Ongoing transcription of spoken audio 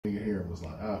was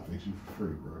like, I'll fix you for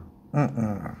free, bro.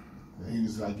 Mm-mm. And he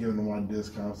was like giving them like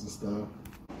discounts and stuff.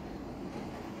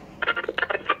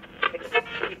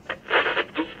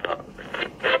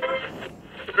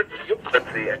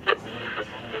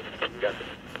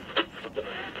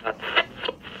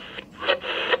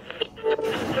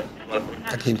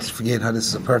 I keep forgetting how this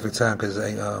is a perfect time because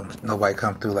ain't nobody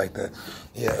come through like that.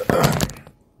 Yeah,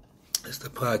 it's the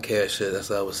podcast shit. That's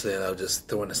what I was saying. I was just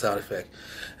throwing the sound effect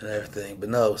and everything. But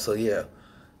no, so yeah,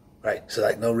 right. So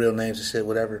like no real names and shit,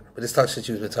 whatever. But this talk shit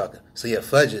you've been talking. So yeah,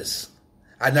 fudges.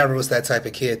 I never was that type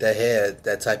of kid that had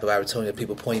that type of opportunity of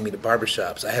people pointing me to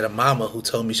barbershops. I had a mama who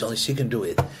told me only she can do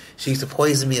it. She used to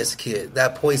poison me as a kid.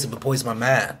 Not poison, but poison my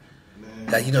mind.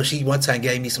 Like, you know, she one time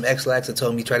gave me some X-Lax and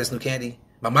told me try this new candy.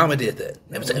 My mama did that.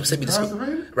 It sent me to school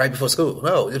right before school.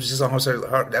 No, it was just on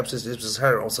her. That was just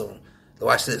her on some.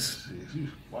 Watch this. Shit, you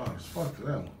wild as fuck for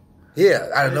that one. Yeah,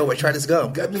 I don't know where. Try this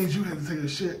gum. That means you had to take a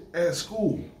shit at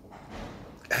school.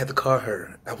 I had to call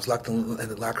her. I was locked in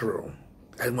the locker room.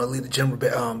 I didn't want to leave the gym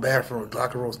bathroom,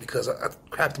 locker rooms because I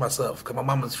crapped myself. Because my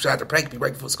mama tried to prank me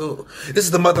right before school. This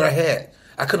is the mother I had.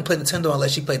 I couldn't play Nintendo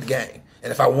unless she played the game.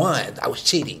 And if I won, I was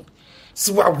cheating. This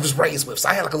is what I was raised with. So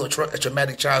I had like a little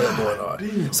traumatic childhood going on.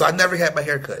 Damn. So I never had my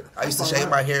hair cut. I used to shave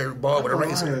my hair bald with a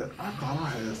razor. I thought I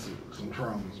had some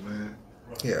traumas, man.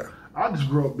 Yeah. I just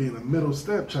grew up being a middle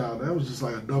stepchild. That was just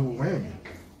like a double whammy.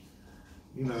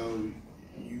 You know,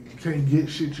 you can't get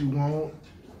shit you want,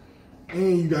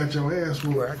 and you got your ass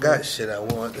whooped. Well, I got shit I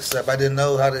want, except I didn't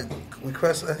know how to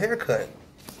request a haircut.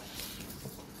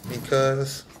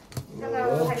 Because,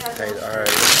 okay, all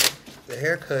right. The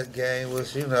haircut game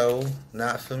was, you know,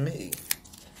 not for me.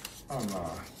 Oh, nah.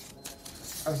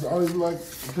 That's the only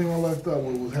thing I left up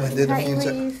with was having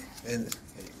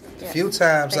the few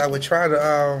times I would try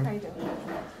to,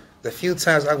 the few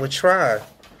times I would try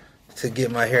to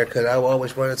get my hair cut, I would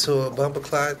always run into a bumper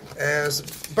clock ass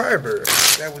barber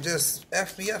that would just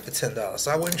F me up for $10.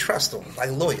 So I wouldn't trust them,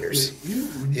 like lawyers.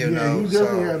 You know, you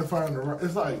definitely had to find the right.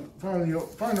 It's like find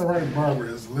the right barber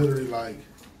is literally like.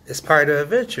 It's part of the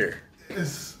adventure.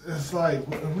 It's like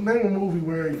name a movie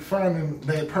where you're finding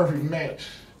that perfect match.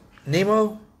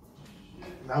 Nemo.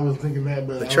 I was thinking that,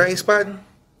 but the Train Spotting.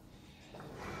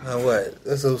 What?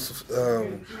 This was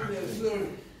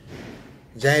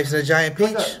James and the Giant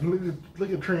Peach.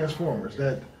 Look at Transformers.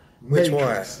 That which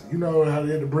Matrix. one? You know how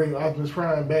they had to bring Optimus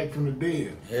Prime back from the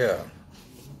dead. Yeah.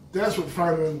 That's what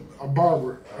finding a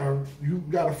barber. You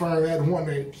got to find that one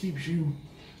that keeps you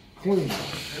clean.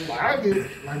 Like I did.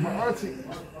 Like my auntie.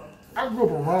 I grew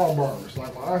up around barbers.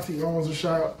 Like my auntie owns a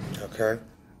shop. Okay.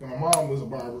 And my mom was a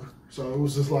barber, so it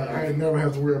was just like I never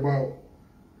have to worry about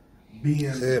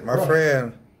being. My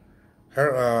friend,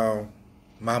 her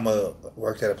mama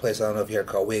worked at a place I don't know if you heard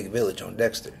called Wig Village on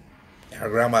Dexter. And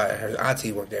her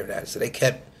auntie worked there that, so they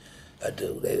kept a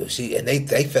dude.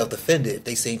 They felt offended if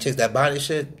they seen chicks that body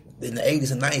shit. In the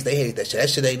 80s and 90s, they hated that shit. That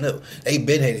shit they knew. They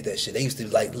been hated that shit. They used to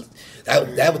like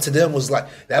that to them was like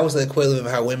that was the equivalent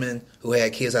of how women who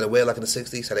had kids out of wedlock in the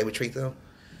 60s, how they would treat them.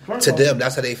 To them,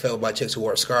 that's how they felt about chicks who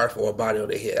wore a scarf or a body on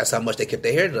their head. That's how much they kept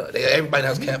their hair done. Everybody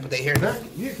else can't put their hair done.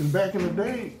 Yeah, because back in the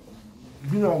day,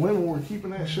 you know, women were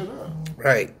keeping that shit up.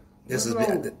 Right.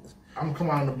 I'm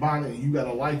coming out in the bonnet and you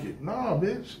gotta like it. Nah,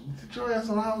 bitch. Get your ass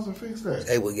in the house and fix that.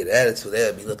 They would get attitude.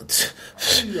 They'd be looking.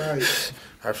 Like,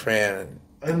 our friend.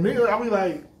 And then I'll be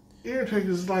like, irritated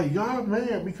is like, y'all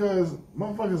mad because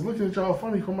motherfuckers looking at y'all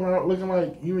funny coming out looking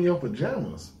like you in your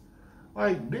pajamas.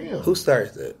 Like, damn. Who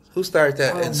started that? Who started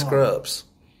that in scrubs?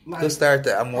 Who started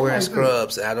that? I'm wearing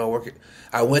scrubs and I don't work it.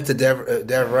 I went to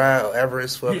DeVry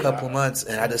Everest for a couple of months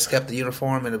and I just kept the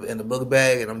uniform in the book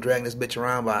bag and I'm dragging this bitch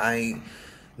around, but I ain't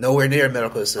nowhere near a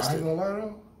medical assistant. I ain't gonna lie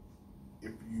though.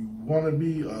 If you want to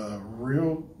be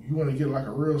you want to get like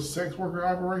a real sex worker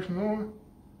operation on,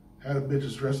 have the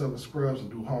bitches dress up in scrubs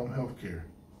and do home health care.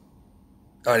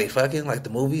 Are they fucking like the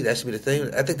movie? That should be the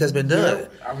thing. I think that's been done.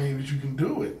 Yeah, I mean, but you can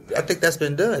do it. I think that's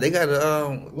been done. They got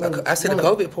I seen a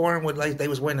COVID porn with like they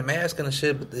was wearing the mask and the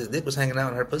shit, but his dick was hanging out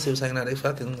and her pussy was hanging out. They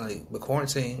fucking like the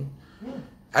quarantine. Yeah.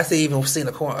 I even seen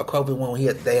a COVID one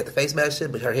where they had the face mask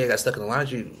shit, but her hair got stuck in the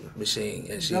laundry machine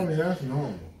and she. I mean, that's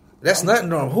normal. That's not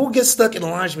normal. Who gets stuck in the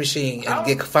laundry machine and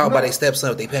get found by their stepson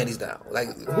with their panties down? Like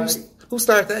who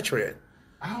started that trend?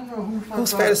 I don't know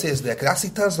whose fantasy is that? Because I see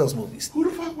tons of those movies. Who the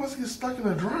fuck wants to get stuck in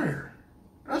a dryer?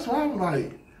 That's why I'm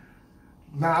like.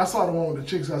 Nah, I saw the one with the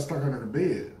chicks got stuck under the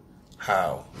bed.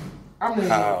 How? I mean,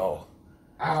 how?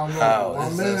 I don't know. My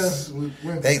man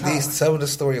went to some of the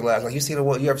storylines, like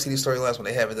you ever see these storylines when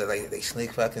they have it that like they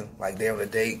sneak fucking like they're on a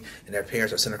date and their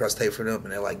parents are sitting across the table for them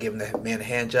and they're like giving the man a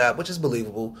hand job, which is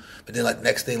believable. But then like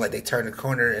next thing like they turn the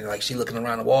corner and like she looking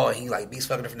around the wall and he like beats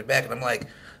fucking her from the back and I'm like,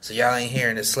 so y'all ain't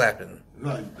hearing this slapping?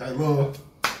 Like that little.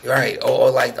 Right,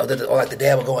 or like the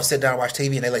dad will go and sit down and watch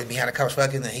TV and they like behind the couch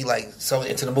fucking and he like so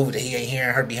into the movie that he ain't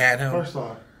hearing her behind him. First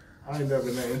off, I ain't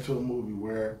never been into a movie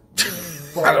where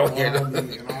I don't hear them.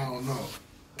 And I don't know.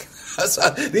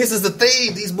 This is the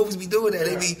thing. These movies be doing that.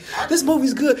 They be, this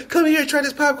movie's good. Come here and try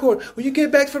this popcorn. When you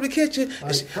get back from the kitchen,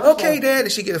 okay, Dad,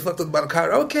 and she get fucked up by the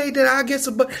car. Okay, Dad, I'll get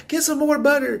some more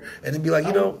butter, and then be like,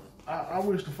 I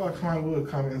wish the fuck somebody would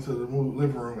come into the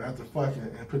living room after fucking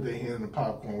and put their hand in the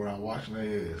popcorn without washing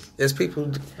their ass. There's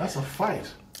people. That's a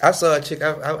fight. I saw a chick.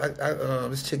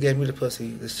 This chick gave me the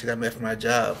pussy. This chick I met for my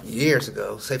job years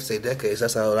ago. Safe to say decades.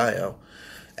 That's how old I am.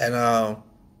 And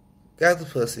got the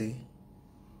pussy.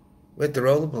 Went to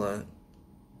roll a blunt.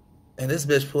 And this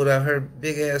bitch pulled out her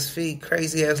big ass feet,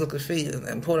 crazy ass looking feet,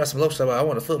 and pulled out some lotion. I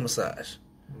want a foot massage.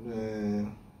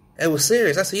 Man. It was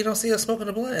serious. I said, you don't see us smoking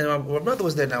a blunt. And my brother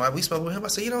was there now. We smoked with him. I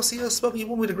said, you don't see us smoking. You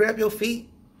want me to grab your feet?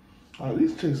 Oh,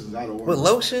 these chicks is out of work. With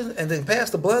lotion and then pass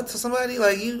the blunt to somebody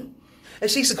like you? And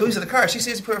she used to go into the car. She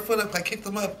sees me put her foot up, like kicked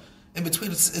them up in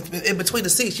between the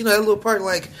seats. You know that little part,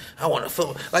 like I want a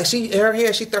foot. Like her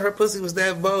hair, she thought her pussy was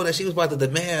that bold that she was about to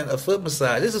demand a foot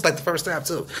massage. This was like the first time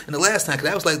too, and the last time. Cause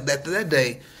that was like that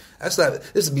day. I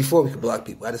stopped. This is before we could block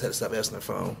people. I just had to stop answering their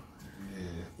phone. Yeah.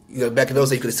 You know, back in those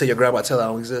days, you could tell your grandma, tell her I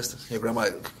don't exist. Your grandma,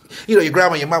 your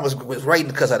grandma, and your mom was writing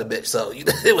the cuss out of bitch, so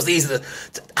it was easy to.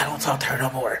 I don't talk to her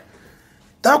no more.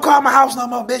 Don't call my house no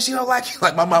more, bitch. You don't like you.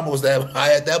 Like my mama was that. I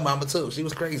had that mama too. She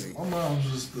was crazy. My mom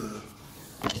was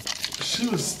she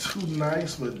was too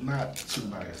nice, but not too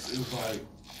nice. It was like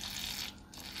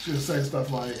she would say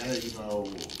stuff like, "Hey,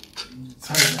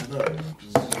 tighten it up.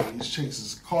 Because these chicks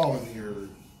is calling here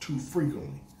too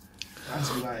frequently."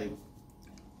 I'd be like,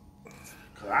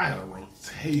 "Cause I had a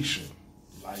rotation."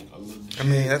 Like a legit. I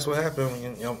mean, that's what happened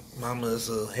when your mama's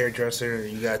a hairdresser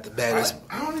and you got the baddest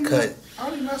cut. I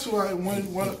don't even mess with like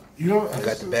one. You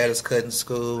got the baddest cut in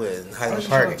school and Highland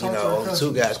Park. Only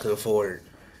two guys could afford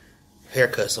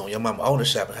haircuts on. Your mama owned a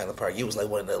shop in Highland Park. You was like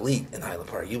one of the elite in Highland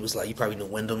Park. You was like you probably knew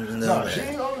Wyndham and them. No, she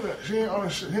ain't own that. She ain't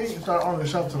started owning the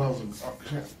shop till I was.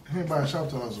 She ain't buy a shop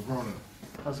till I was a grown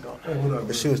up. Let's go. Hey, what up?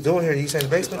 But she was doing here. You say in the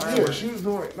basement? Yeah, she was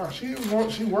doing. No, she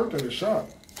worked at a shop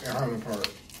in Highland Park.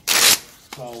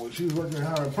 So when she was working in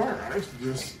Highland Park, I used to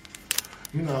just,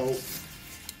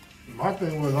 my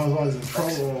thing was I was always in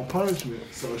trouble on punishment,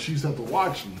 so she used to have to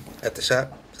watch me. At the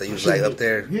shop? So you was like up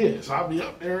there? Yeah, so I'd be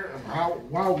up there, and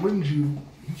why wouldn't you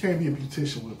can't be a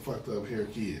beautician with fucked up hair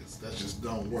kids. That just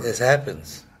don't work. This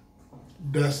happens.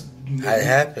 It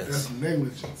happens. That's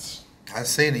negligence. I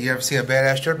seen it. You ever see a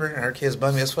badass stripper and her kid's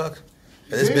bummy as fuck?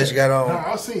 But this bitch got on. No,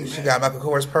 I seen that. She got Michael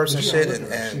Kors purse and shit. And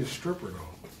she's a stripper though.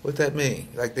 What that mean?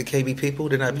 Like they can't be people?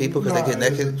 They're not people because they get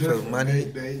naked for money?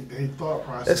 They thought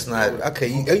process. That's not okay.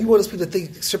 You want us people to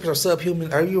think strippers are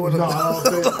subhuman? Are you want to? No, I don't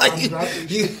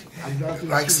think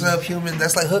like subhuman.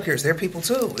 That's like hookers. They're people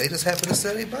too. They just happen to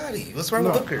sell their body. What's wrong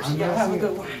with hookers? Have a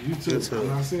good one. You too. I'm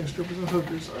not saying strippers and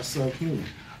hookers are subhuman.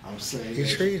 I'm saying you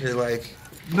treat it like.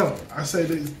 No, I say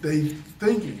they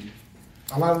thinking.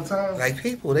 A lot of times, like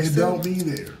people, they don't be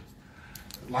there.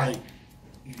 Like.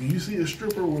 When you see a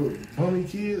stripper with bummy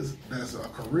kids, that's a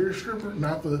career stripper,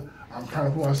 not the, I'm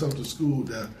trying to put myself to school,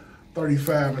 the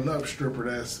 35 and up stripper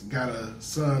that's got a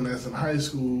son that's in high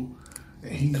school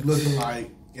and he's looking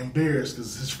like embarrassed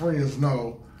because his friends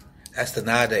know. That's the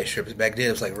nowadays strippers. Back then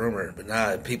it was like rumor, but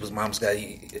now people's moms got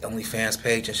OnlyFans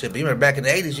page and shit. But you remember back in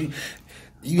the 80s,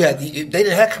 they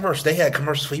didn't have commercials. They had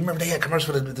commercials for, you remember they had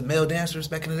commercials for the male dancers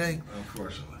back in the day?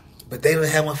 Unfortunately. But they didn't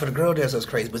have one for the girl dancers. That's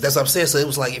crazy. But that's what I'm saying. So it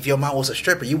was like if your mom was a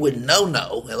stripper, you wouldn't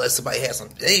know unless somebody had some.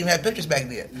 They didn't even have pictures back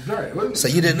then. Right. So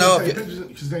you didn't know if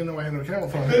because they didn't know I had no camera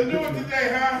phone. Couldn't do it today,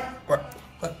 huh? What?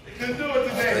 Couldn't do it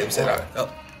today.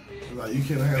 Like you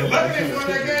can't have. Luckily they won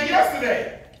that game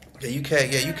yesterday. Yeah,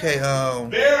 you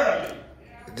can't. Barely.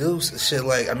 Do shit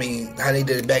like, I mean, how they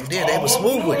did it back then. They was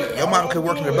smooth with it. Your mom could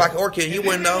work in the Black Orchid and you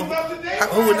wouldn't know.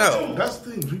 Who would know? That's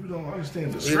the thing. People don't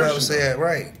understand the. You know what I'm saying?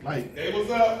 Right. Like, they was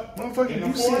up. Motherfucker,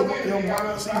 you see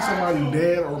somebody's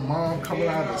dad or mom coming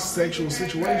out of a sexual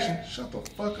situation, shut the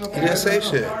fuck up. He didn't say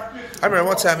shit. I remember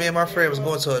one time me and my friend was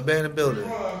going to an abandoned building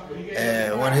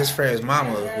and one of his friends'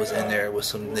 mama was in there with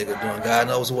some nigga doing God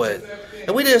knows what.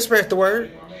 And we didn't spread the word.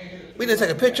 We didn't take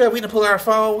a picture. We didn't pull out our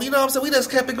phone. You know what I'm saying? We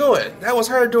just kept it going. That was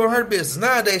her doing her business.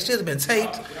 Nowadays, shit had been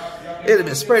taped. It had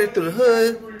been spread through the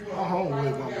hood. My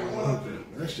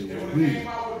homeboy, that shit was weird.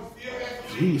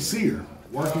 He would see her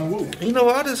working with her. You know,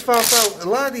 I just found out a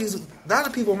lot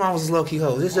of people mamas is low key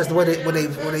hoes. It's just the way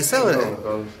they sell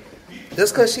it.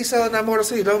 Just because she's selling on Motor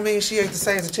City don't mean she ain't the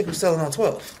same as the chick who's selling on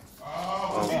 12th.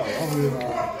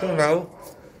 You know,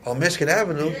 on Michigan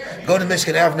Avenue, go to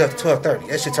Michigan Avenue after 12:30.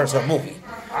 That shit turns to a movie.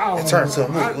 It turns to a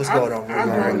movie. What's going on?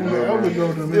 I would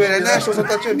go to You at Nationals? I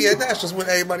thought you'd be at Nationals with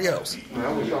everybody else.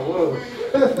 I wish I was.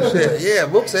 Shit, yeah,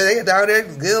 Book said they down there,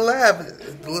 get alive,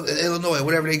 Illinois,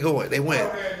 whatever they going, they win.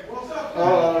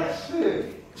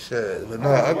 Shit. Shit, but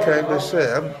no, okay, but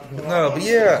shit, but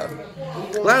yeah,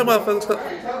 a lot of motherfuckers.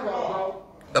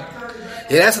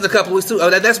 Yeah, that's in a couple weeks too. Oh,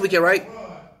 that's weekend, right?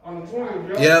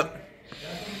 Yep.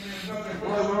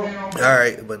 All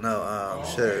right, but no,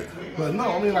 shit. But no,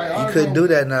 I mean, like, You couldn't do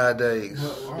that nowadays.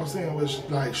 What I'm saying was,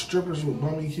 like, strippers with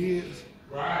bummy kids.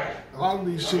 Right. A lot of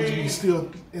these chicks be still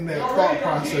in that thought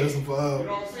process of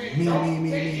me.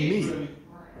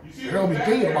 They don't be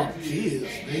thinking about the kids.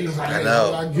 They just like, I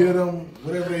know. I get them,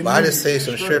 whatever they need. But I just say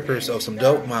some strippers or some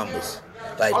dope mamas.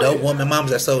 Like dope woman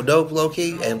mamas that sold dope low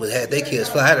key and had their kids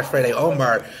fly. I had a friend named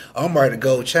Omar the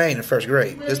gold chain in first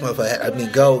grade. This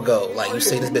motherfucker, gold. Like you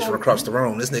see this bitch from across the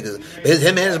room. This nigga,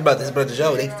 him and his brother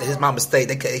Joe, his mama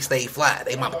stayed stayed fly.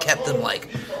 They mama kept them like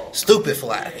stupid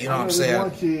fly. You know what I'm saying?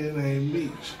 One kid named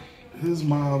Meech. His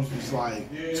mom was like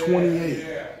 28.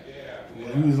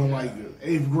 When he was in like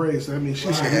 8th grade, so I mean, she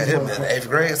had him in 8th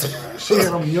grade. She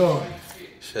had him young.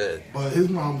 Shit. But his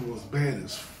mom was bad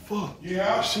as fuck.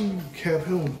 Yeah. She kept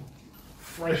him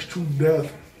fresh to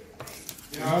death.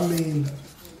 I mean,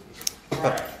 I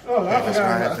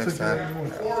forgot I took that.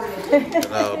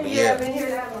 No, but yeah.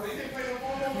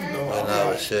 But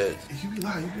no, shit. You be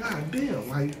like, damn.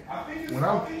 Like,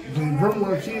 when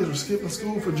grandma kids were skipping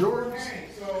school for Jordans.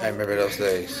 I remember those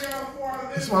days.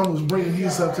 His mom was bringing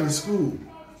his up to the school.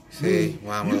 See,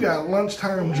 mama. You got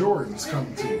lunchtime Jordans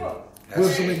coming to you.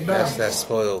 That's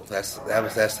spoiled. That's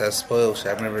spoiled shit.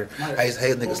 I remember I used to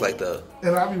hate niggas like that.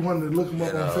 And I be wanting to look him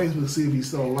up on Facebook to see if he's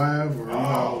still alive or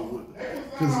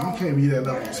because you can't be that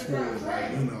up on spoiled.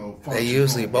 Like, they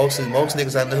usually most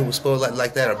niggas I know who was spoiled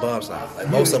like that are bums now. Like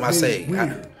most of them I say.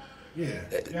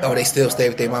 They still stay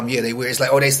with their mom. Yeah, they weird. It's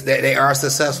like they are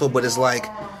successful, but it's like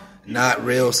not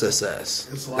real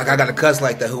success. Like I got a cousin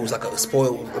like that who was like a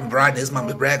spoiled bride. His mom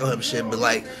was bragging on him shit, but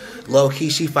like low key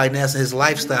she financing his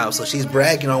lifestyle, so she's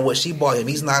bragging on what she bought him.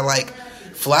 He's not like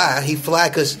fly. He fly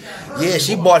because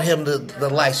she bought him the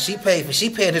life. She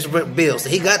paying his bills. So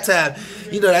he got time.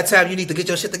 You know that time you need to get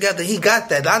your shit together. He got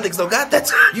that. I niggas don't got that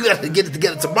time. You got to get it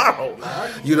together tomorrow.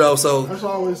 So that's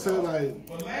what I always say. Like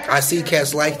I see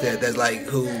cats like that. That's like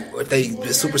who if they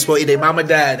super spoiled. Their mama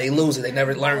died. They lose it. They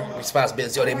never learn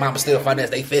responsibility. Their mama still finance.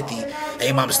 They 50.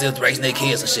 Their mama still raising their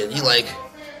kids and shit. You like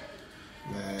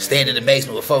stand in the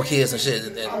basement with 4 kids and shit.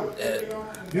 And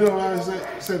you know what I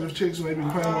said to chicks when they be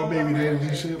playing about baby daddies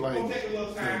and shit, like the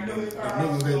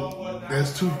niggas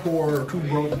that's too poor or too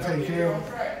broke to take care of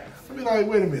them. I be like,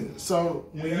 wait a minute. So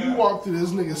when you walk through this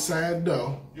nigga's side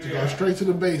door to go straight to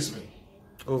the basement.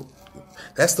 Oh,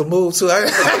 that's the move too.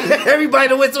 Everybody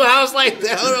that went to a house like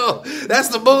that. Hold on, that's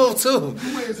the move too.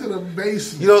 You went to the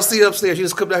basement. You don't see upstairs. You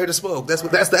just come down here to smoke. That's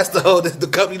the whole the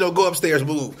company don't go upstairs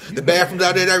move. The bathroom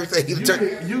down there and everything. You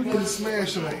getting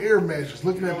smashed on an air mattress,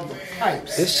 looking at the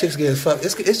pipes. This chick's getting fucked.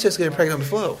 It's just getting pregnant on the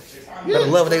floor. Yeah. For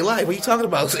the love of their life. What are you talking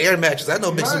about? It's air mattress. I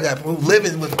know bitches who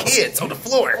living with kids on the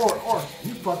floor. Or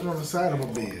you fucking on the side of a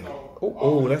bed.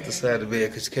 Oh, that's the side of the bed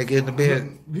because you can't get in the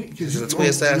bed. It's a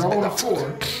twin size bed. You're on the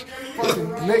floor,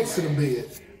 fucking next to the bed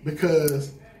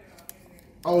because,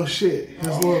 oh shit,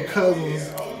 his little cousins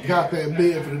got that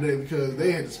bed for the day because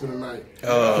they had to spend the night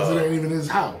because it ain't even his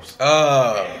house.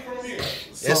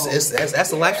 That's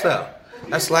the lifestyle.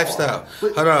 That's the lifestyle.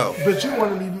 Hold on. But you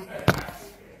want to be...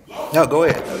 No, go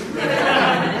ahead.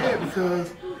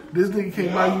 Because this nigga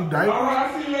can't buy you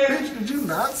diapers. Bitch, did you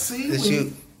not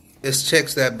see? It's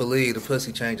chicks that believe the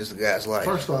pussy changes the guy's life.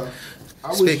 First off,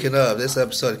 speaking of, this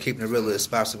episode of Keeping It Real is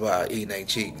sponsored by Eating Ain't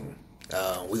Cheating.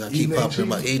 We're gonna keep pumping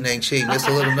them up. Eating Ain't Cheating. It's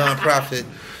a little non-profit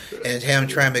and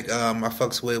Hamtramck. I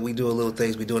fucks with. We do a little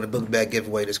things. We doing a book bag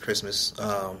giveaway this Christmas.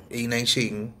 Eating Ain't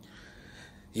Cheating.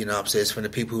 You know what I'm saying? It's from the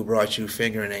people who brought you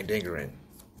Fingering Ain't Dingering.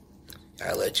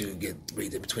 I'll let you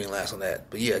read the between last on that.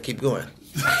 But yeah, keep going.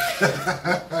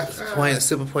 The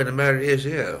simple point of the matter is,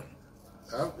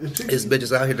 it's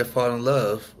bitches out here that fall in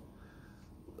love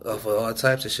of all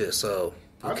types of shit. So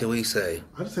what can we say?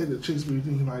 I just say that chicks be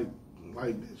thinking like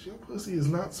bitch, your pussy is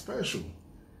not special.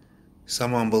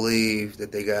 Someone believe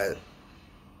that they got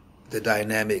the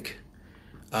dynamic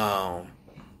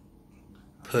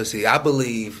pussy. I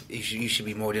believe you should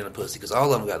be more than a pussy because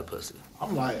all of them got a pussy.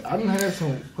 I'm like, I done had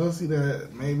some pussy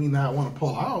that made me not want to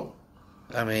pull out.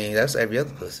 I mean, that's every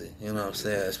other pussy. You know what I'm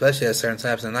saying? Especially at certain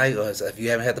times of the night, or if you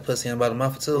haven't had the pussy in about a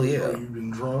month or two, yeah. Or you've been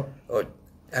drunk. Or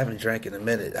I haven't drank in a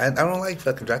minute. I don't like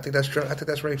fucking drunk. I think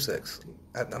that's rape sex.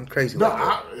 I'm crazy No, like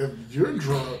that. if you're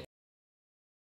drunk,